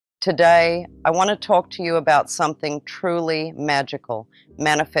Today, I want to talk to you about something truly magical,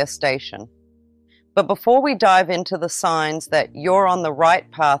 manifestation. But before we dive into the signs that you're on the right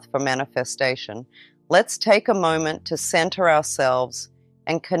path for manifestation, let's take a moment to center ourselves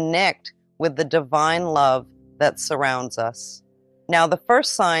and connect with the divine love that surrounds us. Now, the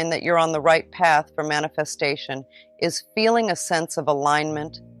first sign that you're on the right path for manifestation is feeling a sense of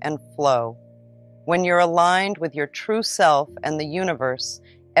alignment and flow. When you're aligned with your true self and the universe,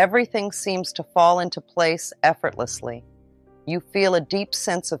 everything seems to fall into place effortlessly. You feel a deep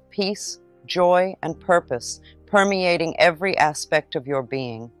sense of peace, joy, and purpose permeating every aspect of your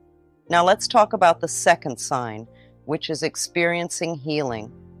being. Now let's talk about the second sign, which is experiencing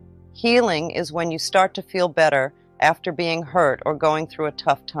healing. Healing is when you start to feel better after being hurt or going through a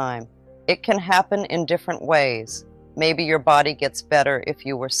tough time. It can happen in different ways. Maybe your body gets better if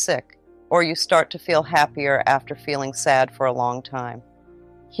you were sick, or you start to feel happier after feeling sad for a long time.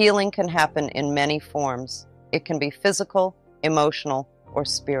 Healing can happen in many forms. It can be physical, emotional, or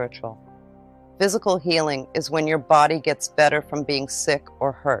spiritual. Physical healing is when your body gets better from being sick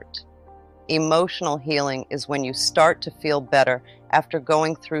or hurt. Emotional healing is when you start to feel better after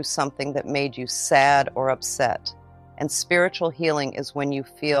going through something that made you sad or upset. And spiritual healing is when you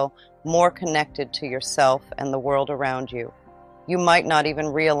feel more connected to yourself and the world around you. You might not even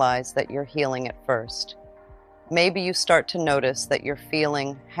realize that you're healing at first. Maybe you start to notice that you're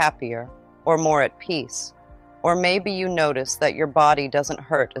feeling happier or more at peace. Or maybe you notice that your body doesn't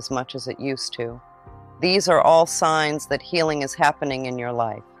hurt as much as it used to. These are all signs that healing is happening in your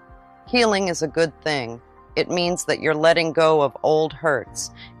life. Healing is a good thing. It means that you're letting go of old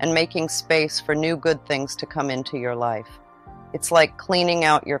hurts and making space for new good things to come into your life. It's like cleaning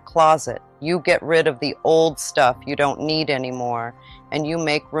out your closet. You get rid of the old stuff you don't need anymore, and you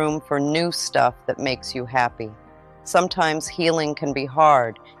make room for new stuff that makes you happy. Sometimes healing can be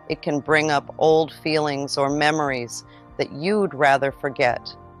hard. It can bring up old feelings or memories that you'd rather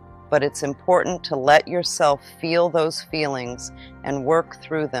forget. But it's important to let yourself feel those feelings and work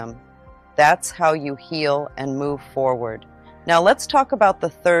through them. That's how you heal and move forward. Now let's talk about the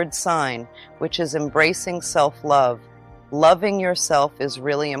third sign, which is embracing self-love. Loving yourself is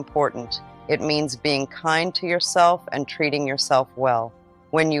really important. It means being kind to yourself and treating yourself well.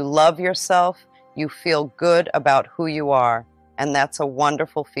 When you love yourself, you feel good about who you are, and that's a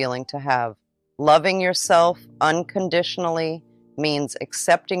wonderful feeling to have. Loving yourself unconditionally means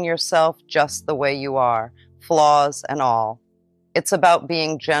accepting yourself just the way you are, flaws and all. It's about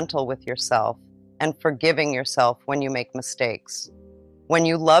being gentle with yourself and forgiving yourself when you make mistakes. When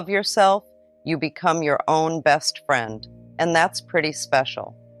you love yourself, you become your own best friend, and that's pretty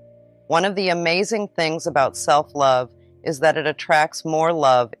special. One of the amazing things about self-love is that it attracts more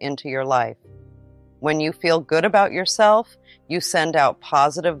love into your life. When you feel good about yourself, you send out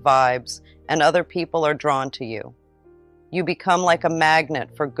positive vibes, and other people are drawn to you. You become like a magnet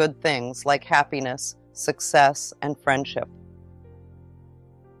for good things like happiness, success, and friendship.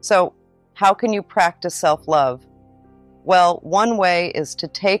 So, how can you practice self-love? Well, one way is to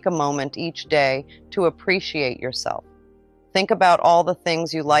take a moment each day to appreciate yourself. Think about all the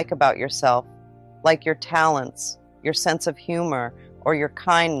things you like about yourself, like your talents, your sense of humor, or your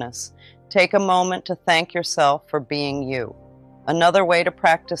kindness. Take a moment to thank yourself for being you. Another way to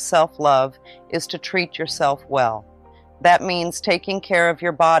practice self-love is to treat yourself well. That means taking care of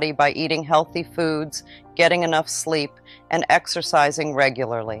your body by eating healthy foods, getting enough sleep, and exercising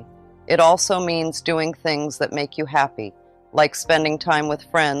regularly. It also means doing things that make you happy, like spending time with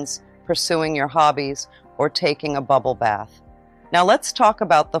friends, pursuing your hobbies, or taking a bubble bath. Now let's talk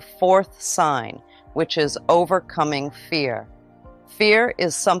about the fourth sign, which is overcoming fear. Fear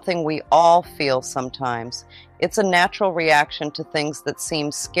is something we all feel sometimes. It's a natural reaction to things that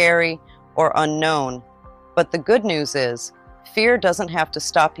seem scary or unknown. But the good news is, fear doesn't have to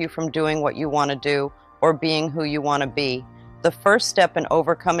stop you from doing what you want to do or being who you want to be. The first step in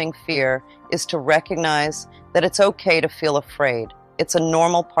overcoming fear is to recognize that it's okay to feel afraid. It's a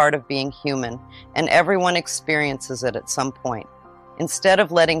normal part of being human, and everyone experiences it at some point. Instead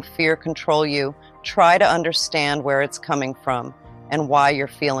of letting fear control you, try to understand where it's coming from and why you're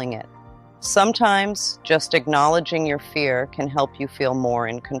feeling it. Sometimes just acknowledging your fear can help you feel more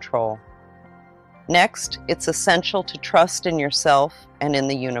in control. Next, it's essential to trust in yourself and in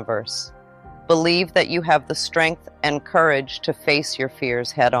the universe. Believe that you have the strength and courage to face your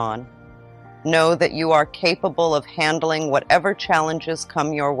fears head-on. Know that you are capable of handling whatever challenges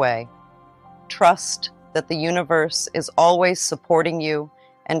come your way. Trust that the universe is always supporting you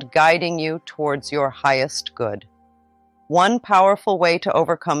and guiding you towards your highest good. One powerful way to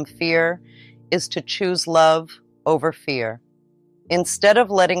overcome fear is to choose love over fear. Instead of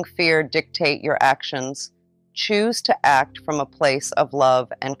letting fear dictate your actions, choose to act from a place of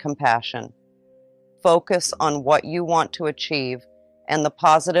love and compassion. Focus on what you want to achieve and the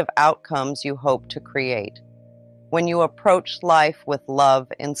positive outcomes you hope to create. When you approach life with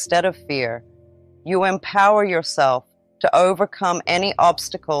love instead of fear, you empower yourself to overcome any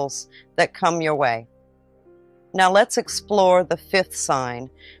obstacles that come your way. Now let's explore the fifth sign,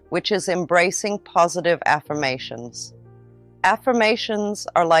 which is embracing positive affirmations. Affirmations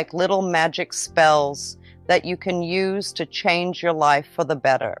are like little magic spells that you can use to change your life for the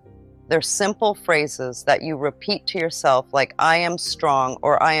better. They're simple phrases that you repeat to yourself like "I am strong"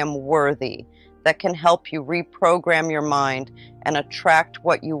 or "I am worthy," that can help you reprogram your mind and attract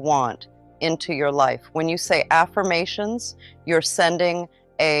what you want into your life. When you say affirmations, you're sending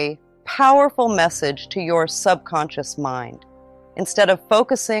a powerful message to your subconscious mind. Instead of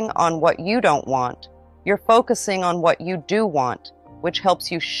focusing on what you don't want, you're focusing on what you do want, which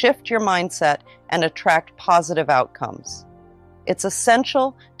helps you shift your mindset and attract positive outcomes. It's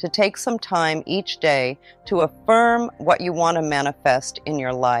essential to take some time each day to affirm what you want to manifest in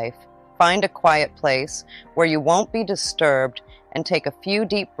your life. Find a quiet place where you won't be disturbed and take a few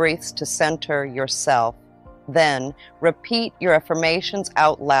deep breaths to center yourself. Then repeat your affirmations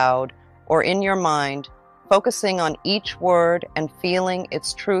out loud or in your mind, focusing on each word and feeling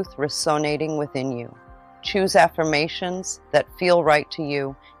its truth resonating within you. Choose affirmations that feel right to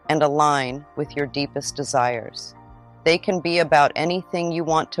you and align with your deepest desires. They can be about anything you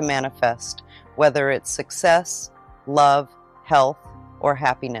want to manifest, whether it's success, love, health, or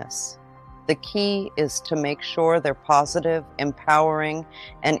happiness. The key is to make sure they're positive, empowering,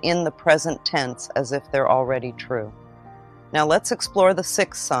 and in the present tense as if they're already true. Now let's explore the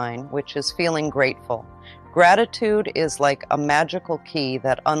sixth sign, which is feeling grateful. Gratitude is like a magical key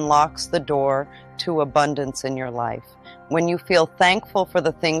that unlocks the door to abundance in your life. When you feel thankful for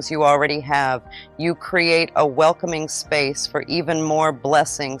the things you already have, you create a welcoming space for even more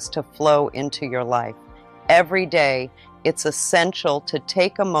blessings to flow into your life. Every day, it's essential to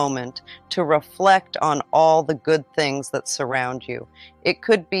take a moment to reflect on all the good things that surround you. It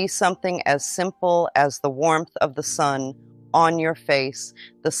could be something as simple as the warmth of the sun on your face,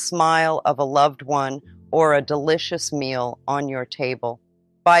 the smile of a loved one, or a delicious meal on your table.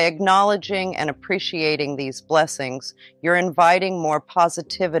 By acknowledging and appreciating these blessings, you're inviting more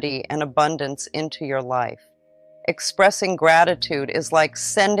positivity and abundance into your life. Expressing gratitude is like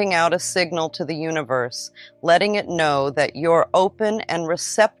sending out a signal to the universe, letting it know that you're open and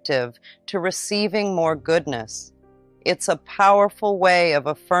receptive to receiving more goodness. It's a powerful way of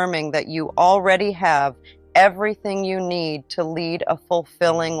affirming that you already have everything you need to lead a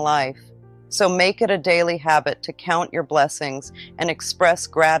fulfilling life. So make it a daily habit to count your blessings and express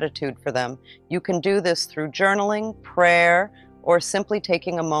gratitude for them. You can do this through journaling, prayer, or simply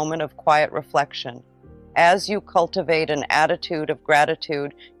taking a moment of quiet reflection. As you cultivate an attitude of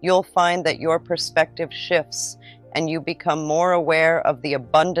gratitude, you'll find that your perspective shifts and you become more aware of the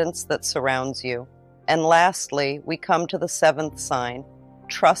abundance that surrounds you. And lastly, we come to the seventh sign,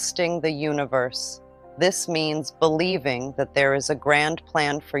 trusting the universe. This means believing that there is a grand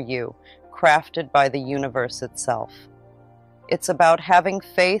plan for you, crafted by the universe itself. It's about having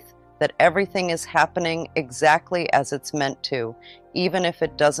faith that everything is happening exactly as it's meant to, even if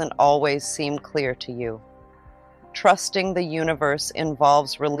it doesn't always seem clear to you. Trusting the universe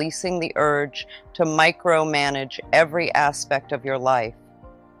involves releasing the urge to micromanage every aspect of your life.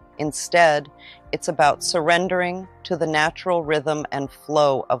 Instead, it's about surrendering to the natural rhythm and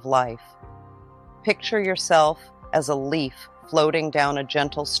flow of life. Picture yourself as a leaf floating down a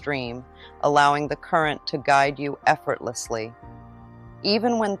gentle stream, allowing the current to guide you effortlessly.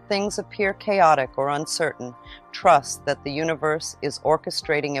 Even when things appear chaotic or uncertain, trust that the universe is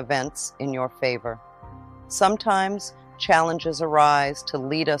orchestrating events in your favor. Sometimes challenges arise to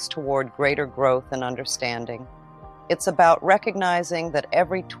lead us toward greater growth and understanding. It's about recognizing that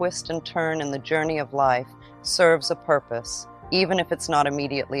every twist and turn in the journey of life serves a purpose, even if it's not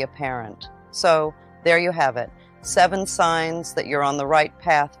immediately apparent. So, there you have it. 7 signs that you're on the right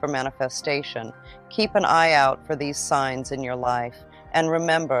path for manifestation. Keep an eye out for these signs in your life, and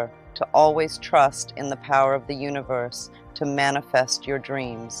remember to always trust in the power of the universe to manifest your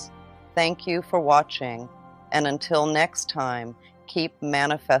dreams. Thank you for watching, and until next time, keep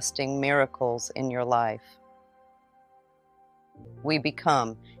manifesting miracles in your life. We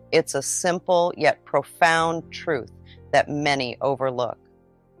become. It's a simple yet profound truth that many overlook.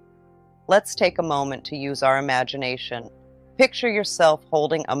 Let's take a moment to use our imagination. Picture yourself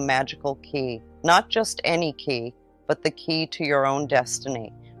holding a magical key, not just any key, but the key to your own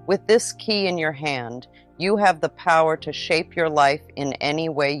destiny. With this key in your hand, You have the power to shape your life in any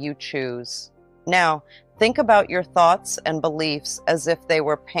way you choose. Now, think about your thoughts and beliefs as if they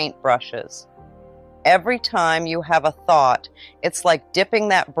were paintbrushes. Every time you have a thought, it's like dipping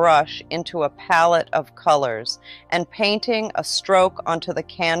that brush into a palette of colors and painting a stroke onto the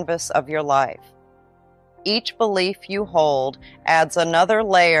canvas of your life. Each belief you hold adds another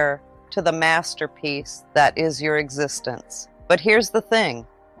layer to the masterpiece that is your existence. But here's the thing.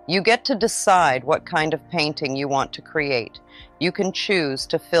 You get to decide what kind of painting you want to create. You can choose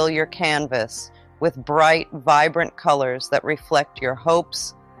to fill your canvas with bright, vibrant colors that reflect your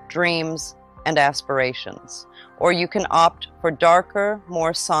hopes, dreams, and aspirations. Or you can opt for darker,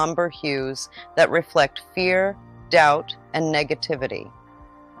 more somber hues that reflect fear, doubt, and negativity.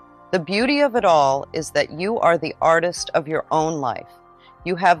 The beauty of it all is that you are the artist of your own life.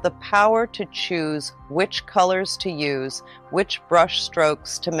 You have the power to choose which colors to use, which brush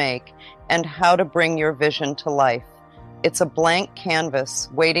strokes to make, and how to bring your vision to life. It's a blank canvas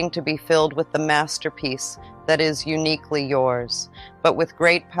waiting to be filled with the masterpiece that is uniquely yours. But with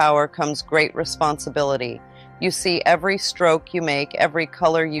great power comes great responsibility. You see, every stroke you make, every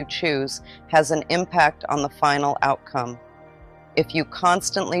color you choose, has an impact on the final outcome. If you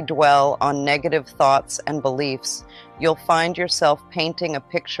constantly dwell on negative thoughts and beliefs, you'll find yourself painting a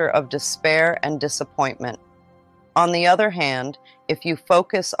picture of despair and disappointment. On the other hand, if you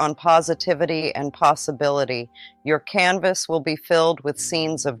focus on positivity and possibility, your canvas will be filled with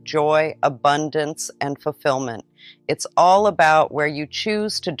scenes of joy, abundance, and fulfillment. It's all about where you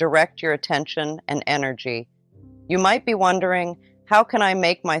choose to direct your attention and energy. You might be wondering, how can I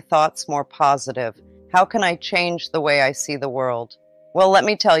make my thoughts more positive? How can I change the way I see the world? Well, let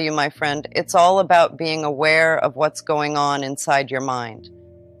me tell you, my friend, it's all about being aware of what's going on inside your mind.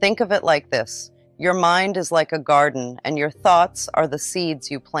 Think of it like this. Your mind is like a garden, and your thoughts are the seeds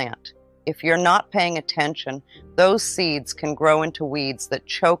you plant. If you're not paying attention, those seeds can grow into weeds that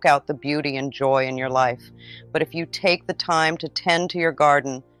choke out the beauty and joy in your life. But if you take the time to tend to your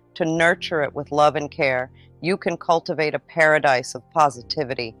garden, to nurture it with love and care, you can cultivate a paradise of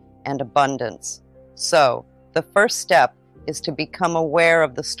positivity and abundance. So, the first step is to become aware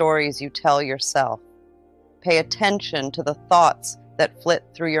of the stories you tell yourself. Pay attention to the thoughts that flit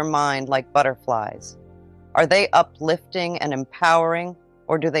through your mind like butterflies. Are they uplifting and empowering,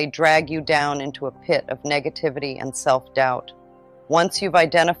 or do they drag you down into a pit of negativity and self-doubt? Once you've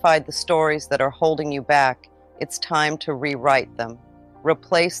identified the stories that are holding you back, it's time to rewrite them.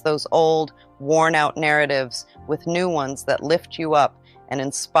 Replace those old, worn-out narratives with new ones that lift you up and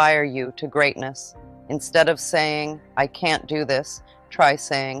inspire you to greatness. Instead of saying, "I can't do this," try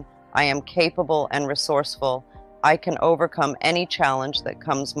saying, "I am capable and resourceful. I can overcome any challenge that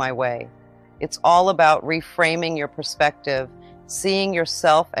comes my way." It's all about reframing your perspective, seeing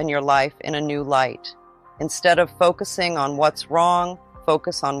yourself and your life in a new light. Instead of focusing on what's wrong,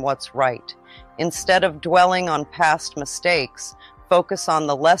 focus on what's right. Instead of dwelling on past mistakes, focus on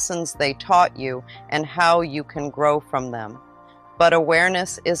the lessons they taught you and how you can grow from them. But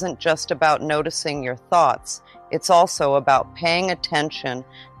awareness isn't just about noticing your thoughts, it's also about paying attention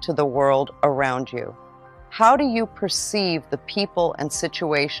to the world around you. How do you perceive the people and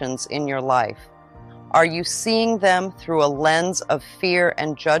situations in your life? Are you seeing them through a lens of fear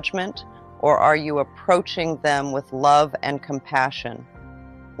and judgment, or are you approaching them with love and compassion?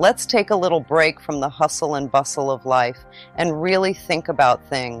 Let's take a little break from the hustle and bustle of life and really think about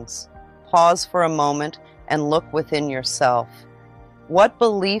things. Pause for a moment and look within yourself. What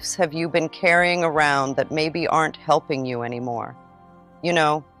beliefs have you been carrying around that maybe aren't helping you anymore? You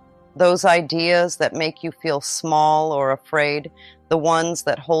know, those ideas that make you feel small or afraid, the ones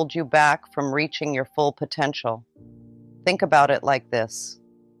that hold you back from reaching your full potential. Think about it like this.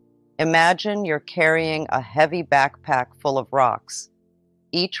 Imagine you're carrying a heavy backpack full of rocks.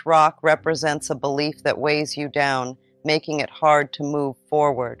 Each rock represents a belief that weighs you down, making it hard to move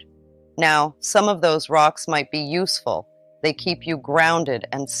forward. Now, some of those rocks might be useful. They keep you grounded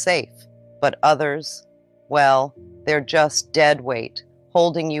and safe. But others, well, they're just dead weight,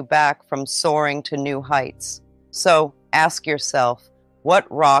 holding you back from soaring to new heights. So ask yourself,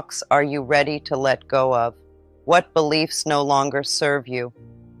 what rocks are you ready to let go of? What beliefs no longer serve you?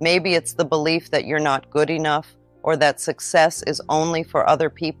 Maybe it's the belief that you're not good enough, or that success is only for other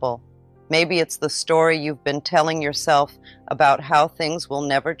people. Maybe it's the story you've been telling yourself about how things will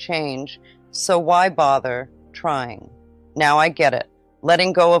never change, so why bother trying? Now I get it.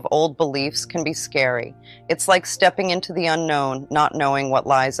 Letting go of old beliefs can be scary. It's like stepping into the unknown, not knowing what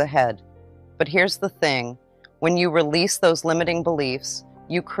lies ahead. But here's the thing. When you release those limiting beliefs,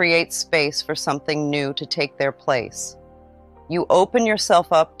 you create space for something new to take their place. You open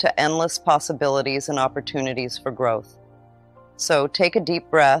yourself up to endless possibilities and opportunities for growth. So take a deep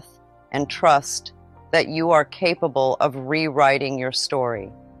breath and trust that you are capable of rewriting your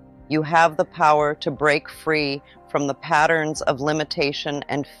story. You have the power to break free from the patterns of limitation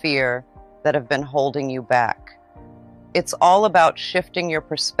and fear that have been holding you back. It's all about shifting your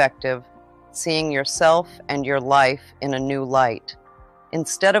perspective, seeing yourself and your life in a new light.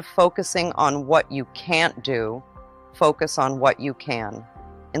 Instead of focusing on what you can't do, focus on what you can.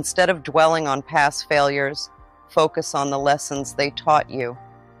 Instead of dwelling on past failures, focus on the lessons they taught you.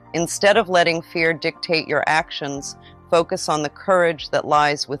 Instead of letting fear dictate your actions, focus on the courage that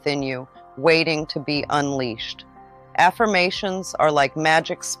lies within you, waiting to be unleashed. Affirmations are like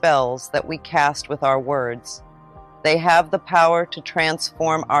magic spells that we cast with our words. They have the power to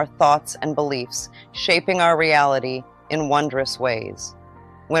transform our thoughts and beliefs, shaping our reality in wondrous ways.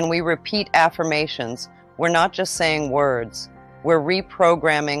 When we repeat affirmations, we're not just saying words, we're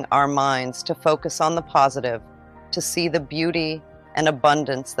reprogramming our minds to focus on the positive, to see the beauty and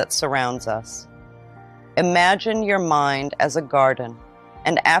abundance that surrounds us. Imagine your mind as a garden,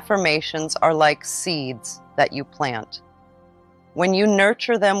 and affirmations are like seeds that you plant. When you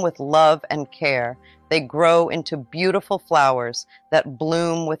nurture them with love and care, they grow into beautiful flowers that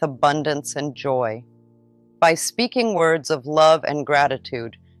bloom with abundance and joy. By speaking words of love and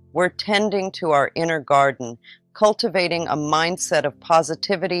gratitude, we're tending to our inner garden, cultivating a mindset of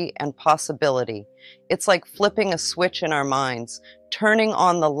positivity and possibility. It's like flipping a switch in our minds, turning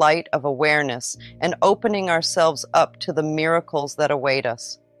on the light of awareness and opening ourselves up to the miracles that await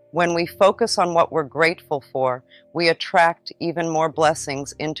us. When we focus on what we're grateful for, we attract even more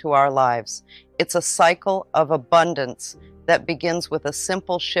blessings into our lives. It's a cycle of abundance that begins with a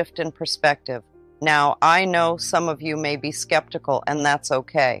simple shift in perspective. Now, I know some of you may be skeptical, and that's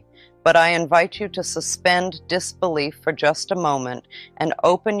okay, but I invite you to suspend disbelief for just a moment and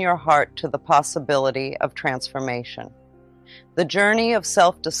open your heart to the possibility of transformation. The journey of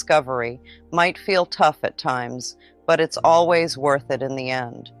self-discovery might feel tough at times, but it's always worth it in the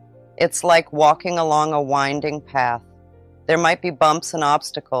end. It's like walking along a winding path. There might be bumps and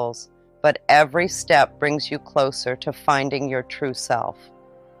obstacles, but every step brings you closer to finding your true self.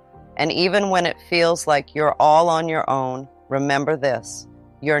 And even when it feels like you're all on your own, remember this: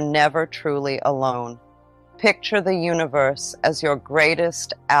 you're never truly alone. Picture the universe as your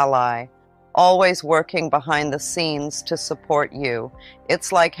greatest ally, always working behind the scenes to support you.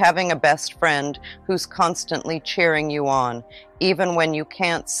 It's like having a best friend who's constantly cheering you on, even when you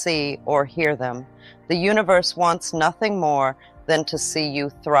can't see or hear them. The universe wants nothing more than to see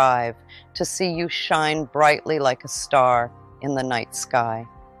you thrive, to see you shine brightly like a star in the night sky.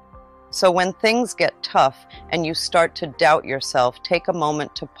 So when things get tough and you start to doubt yourself, take a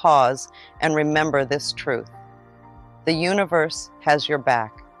moment to pause and remember this truth: the universe has your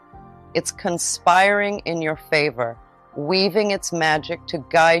back. It's conspiring in your favor, weaving its magic to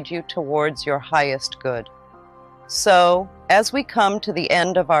guide you towards your highest good. So, as we come to the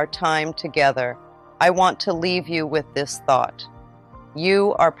end of our time together, I want to leave you with this thought: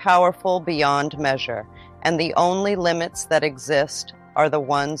 you are powerful beyond measure, and the only limits that exist are the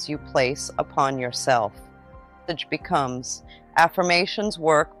ones you place upon yourself. The message becomes, affirmations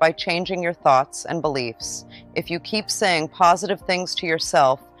work by changing your thoughts and beliefs. If you keep saying positive things to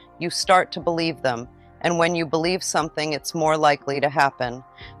yourself, you start to believe them, and when you believe something, it's more likely to happen.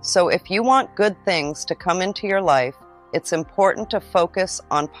 So if you want good things to come into your life, it's important to focus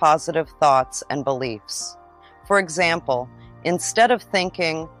on positive thoughts and beliefs. For example, instead of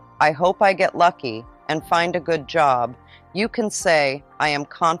thinking, "I hope I get lucky and find a good job," you can say, "I am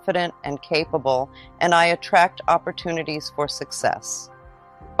confident and capable, and I attract opportunities for success."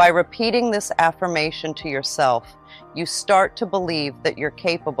 By repeating this affirmation to yourself, you start to believe that you're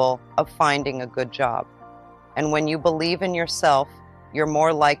capable of finding a good job. And when you believe in yourself, you're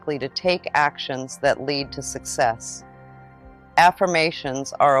more likely to take actions that lead to success.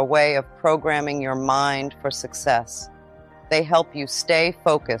 Affirmations are a way of programming your mind for success. They help you stay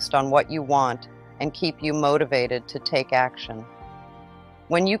focused on what you want and keep you motivated to take action.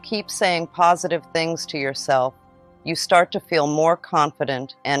 When you keep saying positive things to yourself, you start to feel more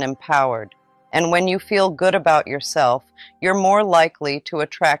confident and empowered. And when you feel good about yourself, you're more likely to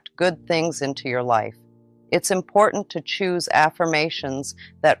attract good things into your life. It's important to choose affirmations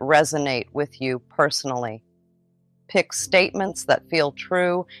that resonate with you personally. Pick statements that feel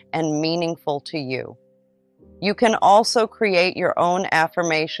true and meaningful to you. You can also create your own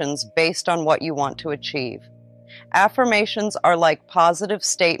affirmations based on what you want to achieve. Affirmations are like positive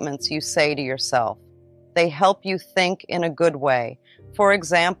statements you say to yourself. They help you think in a good way. For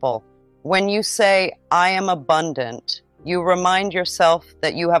example, when you say, "I am abundant," You remind yourself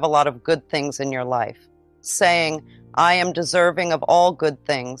that you have a lot of good things in your life. Saying, "I am deserving of all good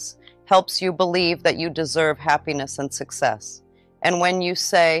things," helps you believe that you deserve happiness and success. And when you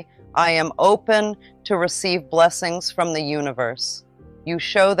say, "I am open to receive blessings from the universe," you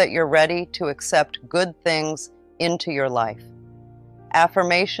show that you're ready to accept good things into your life.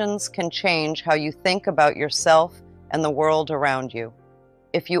 Affirmations can change how you think about yourself and the world around you.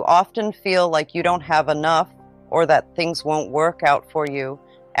 If you often feel like you don't have enough or that things won't work out for you,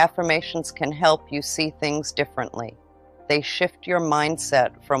 affirmations can help you see things differently. They shift your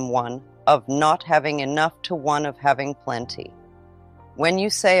mindset from one of not having enough to one of having plenty. When you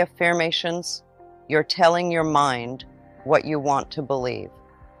say affirmations, you're telling your mind what you want to believe.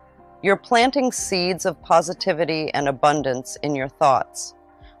 You're planting seeds of positivity and abundance in your thoughts.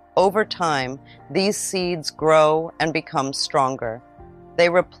 Over time, these seeds grow and become stronger. They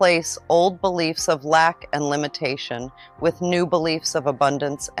replace old beliefs of lack and limitation with new beliefs of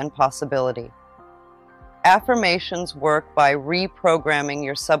abundance and possibility. Affirmations work by reprogramming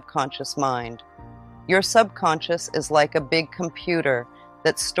your subconscious mind. Your subconscious is like a big computer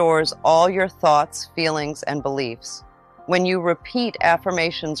that stores all your thoughts, feelings, and beliefs. When you repeat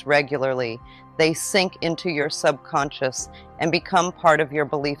affirmations regularly, they sink into your subconscious and become part of your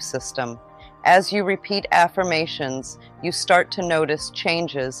belief system. As you repeat affirmations, you start to notice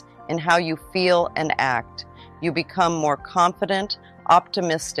changes in how you feel and act. You become more confident,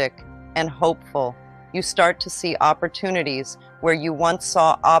 optimistic, and hopeful. You start to see opportunities where you once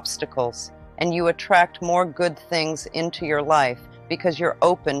saw obstacles, and you attract more good things into your life because you're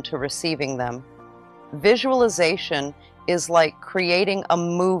open to receiving them. Visualization is like creating a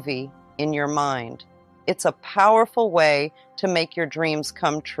movie in your mind. It's a powerful way to make your dreams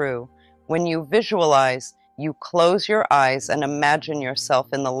come true. When you visualize, you close your eyes and imagine yourself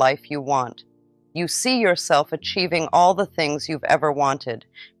in the life you want. You see yourself achieving all the things you've ever wanted.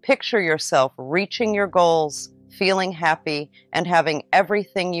 Picture yourself reaching your goals, feeling happy, and having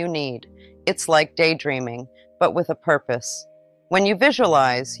everything you need. It's like daydreaming, but with a purpose. When you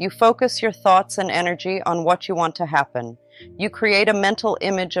visualize, you focus your thoughts and energy on what you want to happen. You create a mental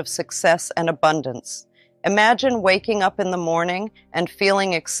image of success and abundance. Imagine waking up in the morning and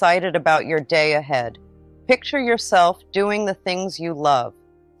feeling excited about your day ahead. Picture yourself doing the things you love,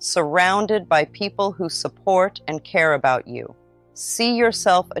 surrounded by people who support and care about you. See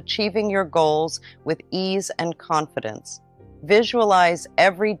yourself achieving your goals with ease and confidence. Visualize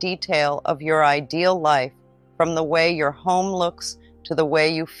every detail of your ideal life, from the way your home looks to the way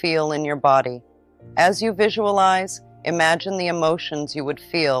you feel in your body. As you visualize, imagine the emotions you would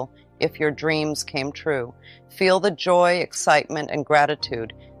feel if your dreams came true. Feel the joy, excitement, and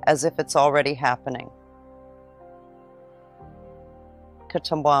gratitude as if it's already happening.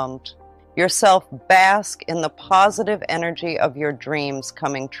 Katamband. Yourself bask in the positive energy of your dreams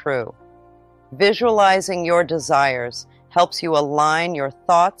coming true. Visualizing your desires helps you align your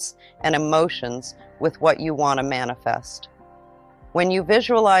thoughts and emotions with what you want to manifest. When you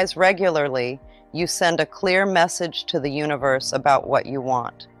visualize regularly, you send a clear message to the universe about what you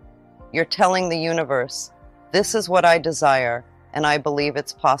want. You're telling the universe, "This is what I desire, and I believe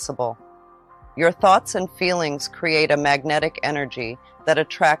it's possible." Your thoughts and feelings create a magnetic energy that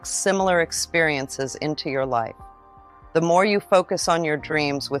attracts similar experiences into your life. The more you focus on your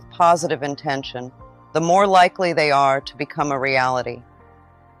dreams with positive intention, the more likely they are to become a reality.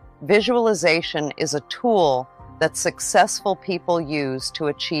 Visualization is a tool that successful people use to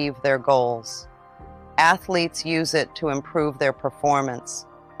achieve their goals. Athletes use it to improve their performance.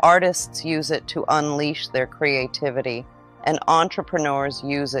 Artists use it to unleash their creativity, and entrepreneurs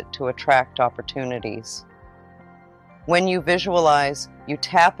use it to attract opportunities. When you visualize, you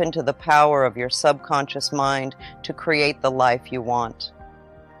tap into the power of your subconscious mind to create the life you want.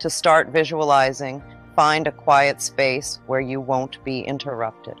 To start visualizing, find a quiet space where you won't be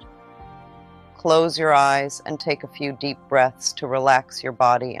interrupted. Close your eyes and take a few deep breaths to relax your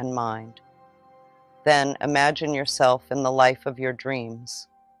body and mind. Then imagine yourself in the life of your dreams.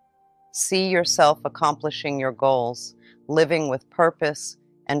 See yourself accomplishing your goals, living with purpose,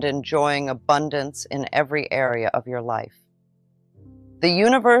 and enjoying abundance in every area of your life. The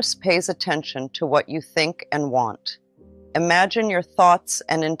universe pays attention to what you think and want. Imagine your thoughts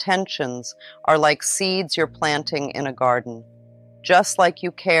and intentions are like seeds you're planting in a garden. Just like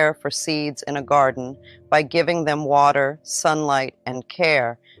you care for seeds in a garden by giving them water, sunlight, and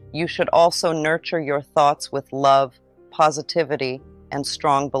care, you should also nurture your thoughts with love, positivity, and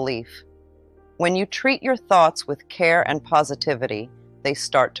strong belief. When you treat your thoughts with care and positivity, they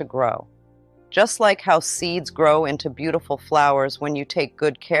start to grow. Just like how seeds grow into beautiful flowers when you take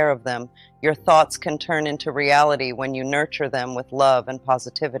good care of them, your thoughts can turn into reality when you nurture them with love and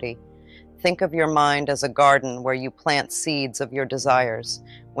positivity. Think of your mind as a garden where you plant seeds of your desires.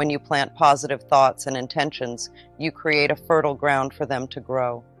 When you plant positive thoughts and intentions, you create a fertile ground for them to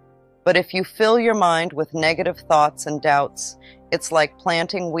grow. But if you fill your mind with negative thoughts and doubts, it's like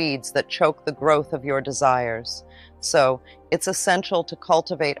planting weeds that choke the growth of your desires. So, it's essential to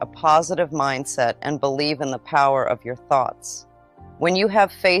cultivate a positive mindset and believe in the power of your thoughts. When you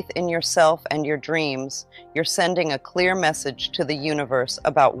have faith in yourself and your dreams, you're sending a clear message to the universe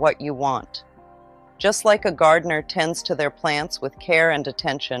about what you want. Just like a gardener tends to their plants with care and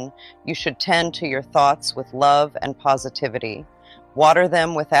attention, you should tend to your thoughts with love and positivity. Water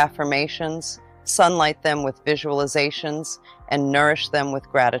them with affirmations, sunlight them with visualizations, and nourish them with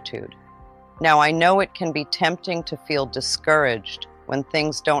gratitude. Now, I know it can be tempting to feel discouraged when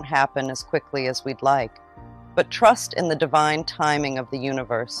things don't happen as quickly as we'd like, but trust in the divine timing of the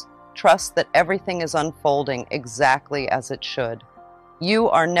universe. Trust that everything is unfolding exactly as it should. You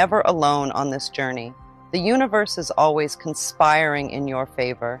are never alone on this journey. The universe is always conspiring in your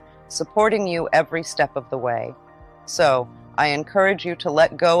favor, supporting you every step of the way. So, I encourage you to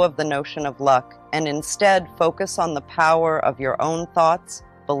let go of the notion of luck and instead focus on the power of your own thoughts,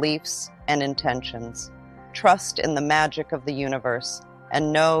 beliefs, and intentions. Trust in the magic of the universe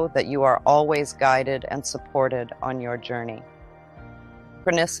and know that you are always guided and supported on your journey.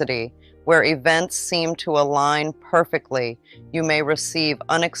 Synchronicity, where events seem to align perfectly, you may receive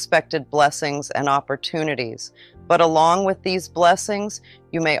unexpected blessings and opportunities. But along with these blessings,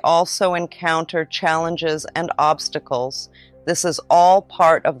 you may also encounter challenges and obstacles. This is all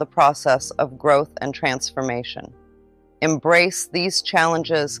part of the process of growth and transformation. Embrace these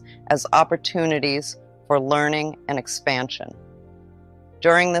challenges as opportunities for learning and expansion.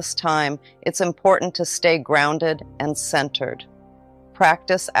 During this time, it's important to stay grounded and centered.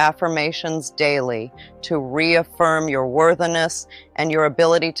 Practice affirmations daily to reaffirm your worthiness and your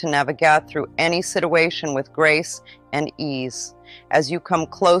ability to navigate through any situation with grace and ease. As you come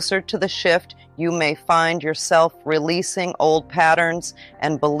closer to the shift, you may find yourself releasing old patterns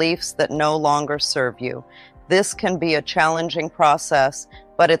and beliefs that no longer serve you. This can be a challenging process,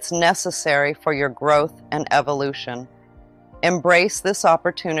 but it's necessary for your growth and evolution. Embrace this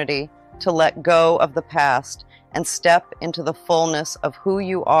opportunity to let go of the past and step into the fullness of who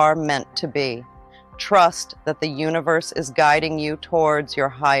you are meant to be. Trust that the universe is guiding you towards your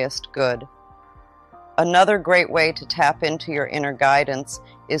highest good. Another great way to tap into your inner guidance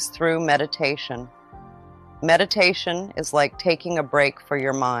is through meditation. Meditation is like taking a break for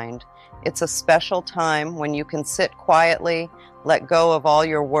your mind. It's a special time when you can sit quietly, let go of all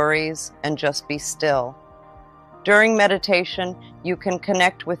your worries, and just be still. During meditation, you can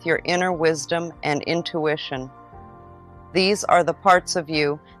connect with your inner wisdom and intuition. These are the parts of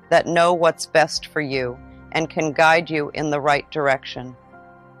you that know what's best for you and can guide you in the right direction.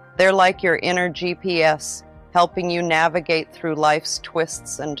 They're like your inner GPS, helping you navigate through life's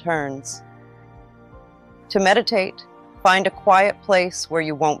twists and turns. To meditate, find a quiet place where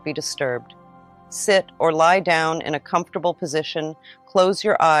you won't be disturbed. Sit or lie down in a comfortable position, close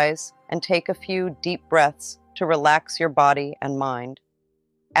your eyes, and take a few deep breaths to relax your body and mind.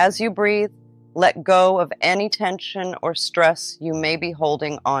 As you breathe, let go of any tension or stress you may be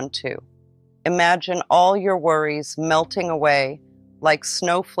holding onto. Imagine all your worries melting away like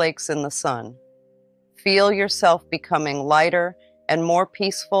snowflakes in the sun. Feel yourself becoming lighter and more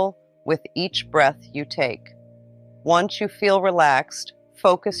peaceful with each breath you take. Once you feel relaxed,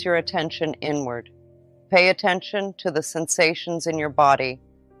 focus your attention inward. Pay attention to the sensations in your body,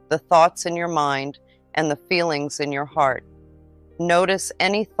 the thoughts in your mind, and the feelings in your heart. Notice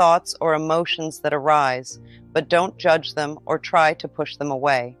any thoughts or emotions that arise, but don't judge them or try to push them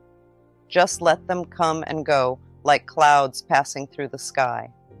away. Just let them come and go like clouds passing through the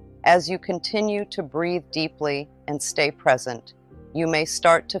sky. As you continue to breathe deeply and stay present, you may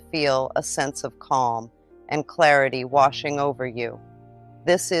start to feel a sense of calm and clarity washing over you.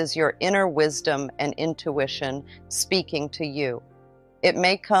 This is your inner wisdom and intuition speaking to you. It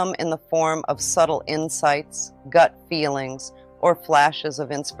may come in the form of subtle insights, gut feelings, or flashes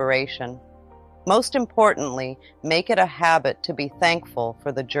of inspiration. Most importantly, make it a habit to be thankful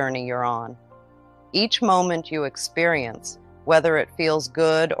for the journey you're on. Each moment you experience, whether it feels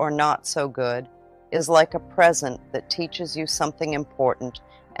good or not so good, is like a present that teaches you something important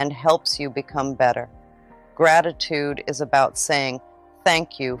and helps you become better. Gratitude is about saying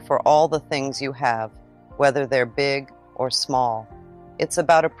thank you for all the things you have, whether they're big or small. It's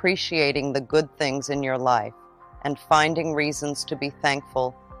about appreciating the good things in your life and finding reasons to be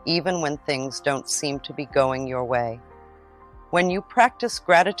thankful even when things don't seem to be going your way. When you practice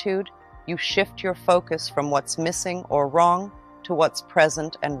gratitude, you shift your focus from what's missing or wrong to what's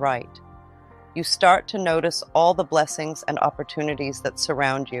present and right. You start to notice all the blessings and opportunities that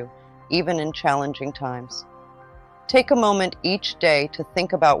surround you, even in challenging times. Take a moment each day to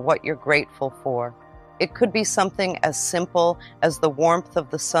think about what you're grateful for. It could be something as simple as the warmth of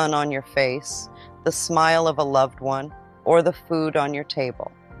the sun on your face, the smile of a loved one, or the food on your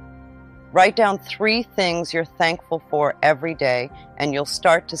table. Write down 3 things you're thankful for every day, and you'll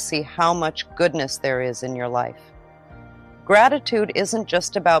start to see how much goodness there is in your life. Gratitude isn't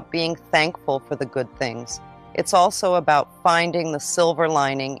just about being thankful for the good things. It's also about finding the silver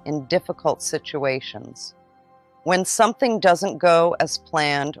lining in difficult situations. When something doesn't go as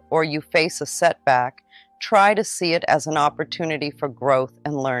planned or you face a setback, try to see it as an opportunity for growth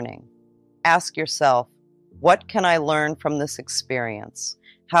and learning. Ask yourself, what can I learn from this experience?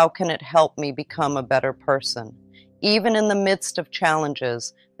 How can it help me become a better person? Even in the midst of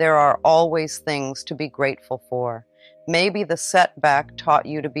challenges, there are always things to be grateful for. Maybe the setback taught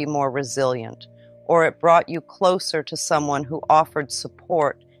you to be more resilient, or it brought you closer to someone who offered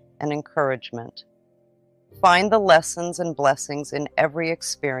support and encouragement. Find the lessons and blessings in every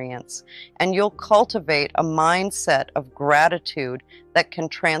experience, and you'll cultivate a mindset of gratitude that can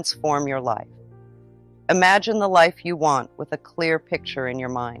transform your life. Imagine the life you want with a clear picture in your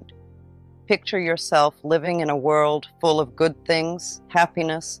mind. Picture yourself living in a world full of good things,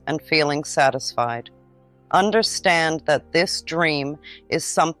 happiness, and feeling satisfied. Understand that this dream is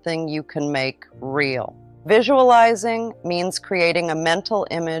something you can make real. Visualizing means creating a mental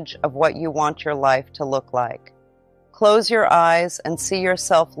image of what you want your life to look like. Close your eyes and see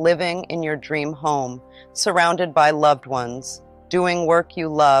yourself living in your dream home, surrounded by loved ones, doing work you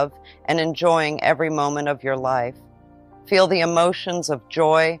love, and enjoying every moment of your life. Feel the emotions of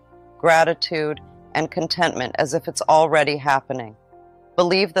joy, gratitude, and contentment as if it's already happening.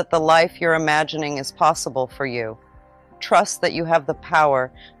 Believe that the life you're imagining is possible for you. Trust that you have the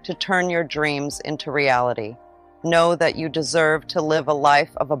power to turn your dreams into reality. Know that you deserve to live a life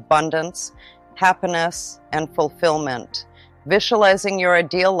of abundance, happiness, and fulfillment. Visualizing your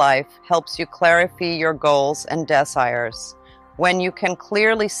ideal life helps you clarify your goals and desires. When you can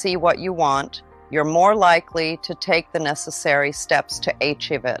clearly see what you want, you're more likely to take the necessary steps to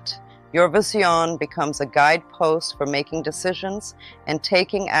achieve it. Your vision becomes a guidepost for making decisions and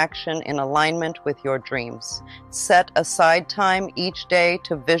taking action in alignment with your dreams. Set aside time each day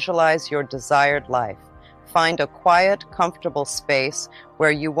to visualize your desired life. Find a quiet, comfortable space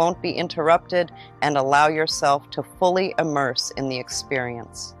where you won't be interrupted and allow yourself to fully immerse in the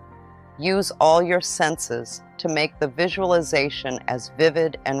experience. Use all your senses to make the visualization as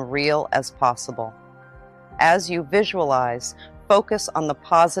vivid and real as possible. As you visualize, focus on the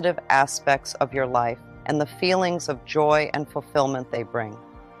positive aspects of your life and the feelings of joy and fulfillment they bring.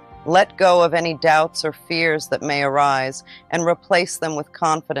 Let go of any doubts or fears that may arise and replace them with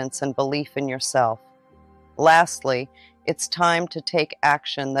confidence and belief in yourself. Lastly, it's time to take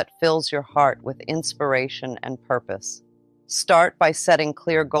action that fills your heart with inspiration and purpose. Start by setting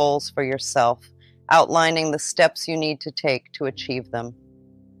clear goals for yourself, outlining the steps you need to take to achieve them.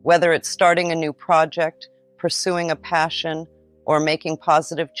 Whether it's starting a new project, pursuing a passion, or making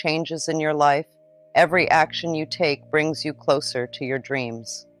positive changes in your life, every action you take brings you closer to your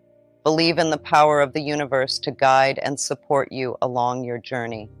dreams. Believe in the power of the universe to guide and support you along your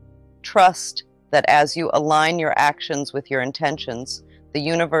journey. Trust that as you align your actions with your intentions, the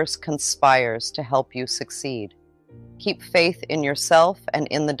universe conspires to help you succeed. Keep faith in yourself and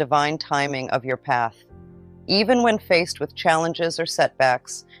in the divine timing of your path. Even when faced with challenges or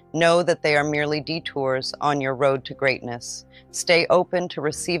setbacks, know that they are merely detours on your road to greatness. Stay open to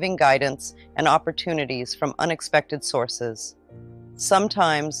receiving guidance and opportunities from unexpected sources.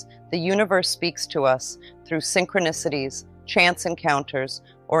 Sometimes, the universe speaks to us through synchronicities, chance encounters,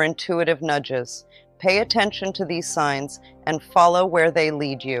 or intuitive nudges. Pay attention to these signs and follow where they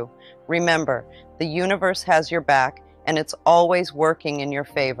lead you. Remember, the universe has your back, and it's always working in your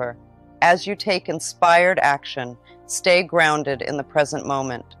favor. As you take inspired action, stay grounded in the present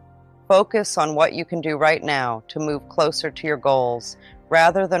moment. Focus on what you can do right now to move closer to your goals,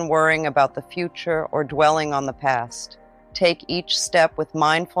 rather than worrying about the future or dwelling on the past. Take each step with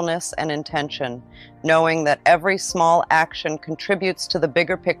mindfulness and intention, knowing that every small action contributes to the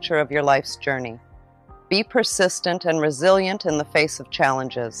bigger picture of your life's journey. Be persistent and resilient in the face of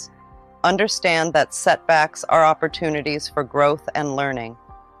challenges. Understand that setbacks are opportunities for growth and learning.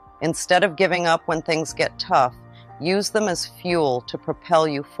 Instead of giving up when things get tough, use them as fuel to propel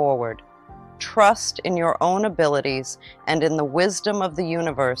you forward. Trust in your own abilities and in the wisdom of the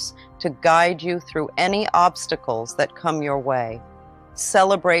universe to guide you through any obstacles that come your way.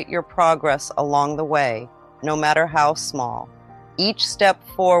 Celebrate your progress along the way, no matter how small. Each step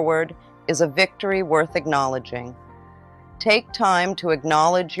forward is a victory worth acknowledging. Take time to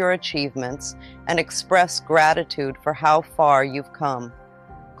acknowledge your achievements and express gratitude for how far you've come.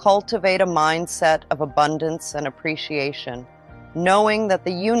 Cultivate a mindset of abundance and appreciation, knowing that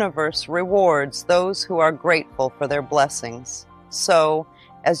the universe rewards those who are grateful for their blessings. So,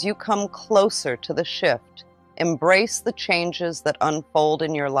 as you come closer to the shift, embrace the changes that unfold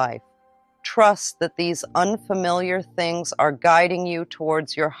in your life. Trust that these unfamiliar things are guiding you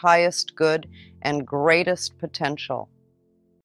towards your highest good and greatest potential.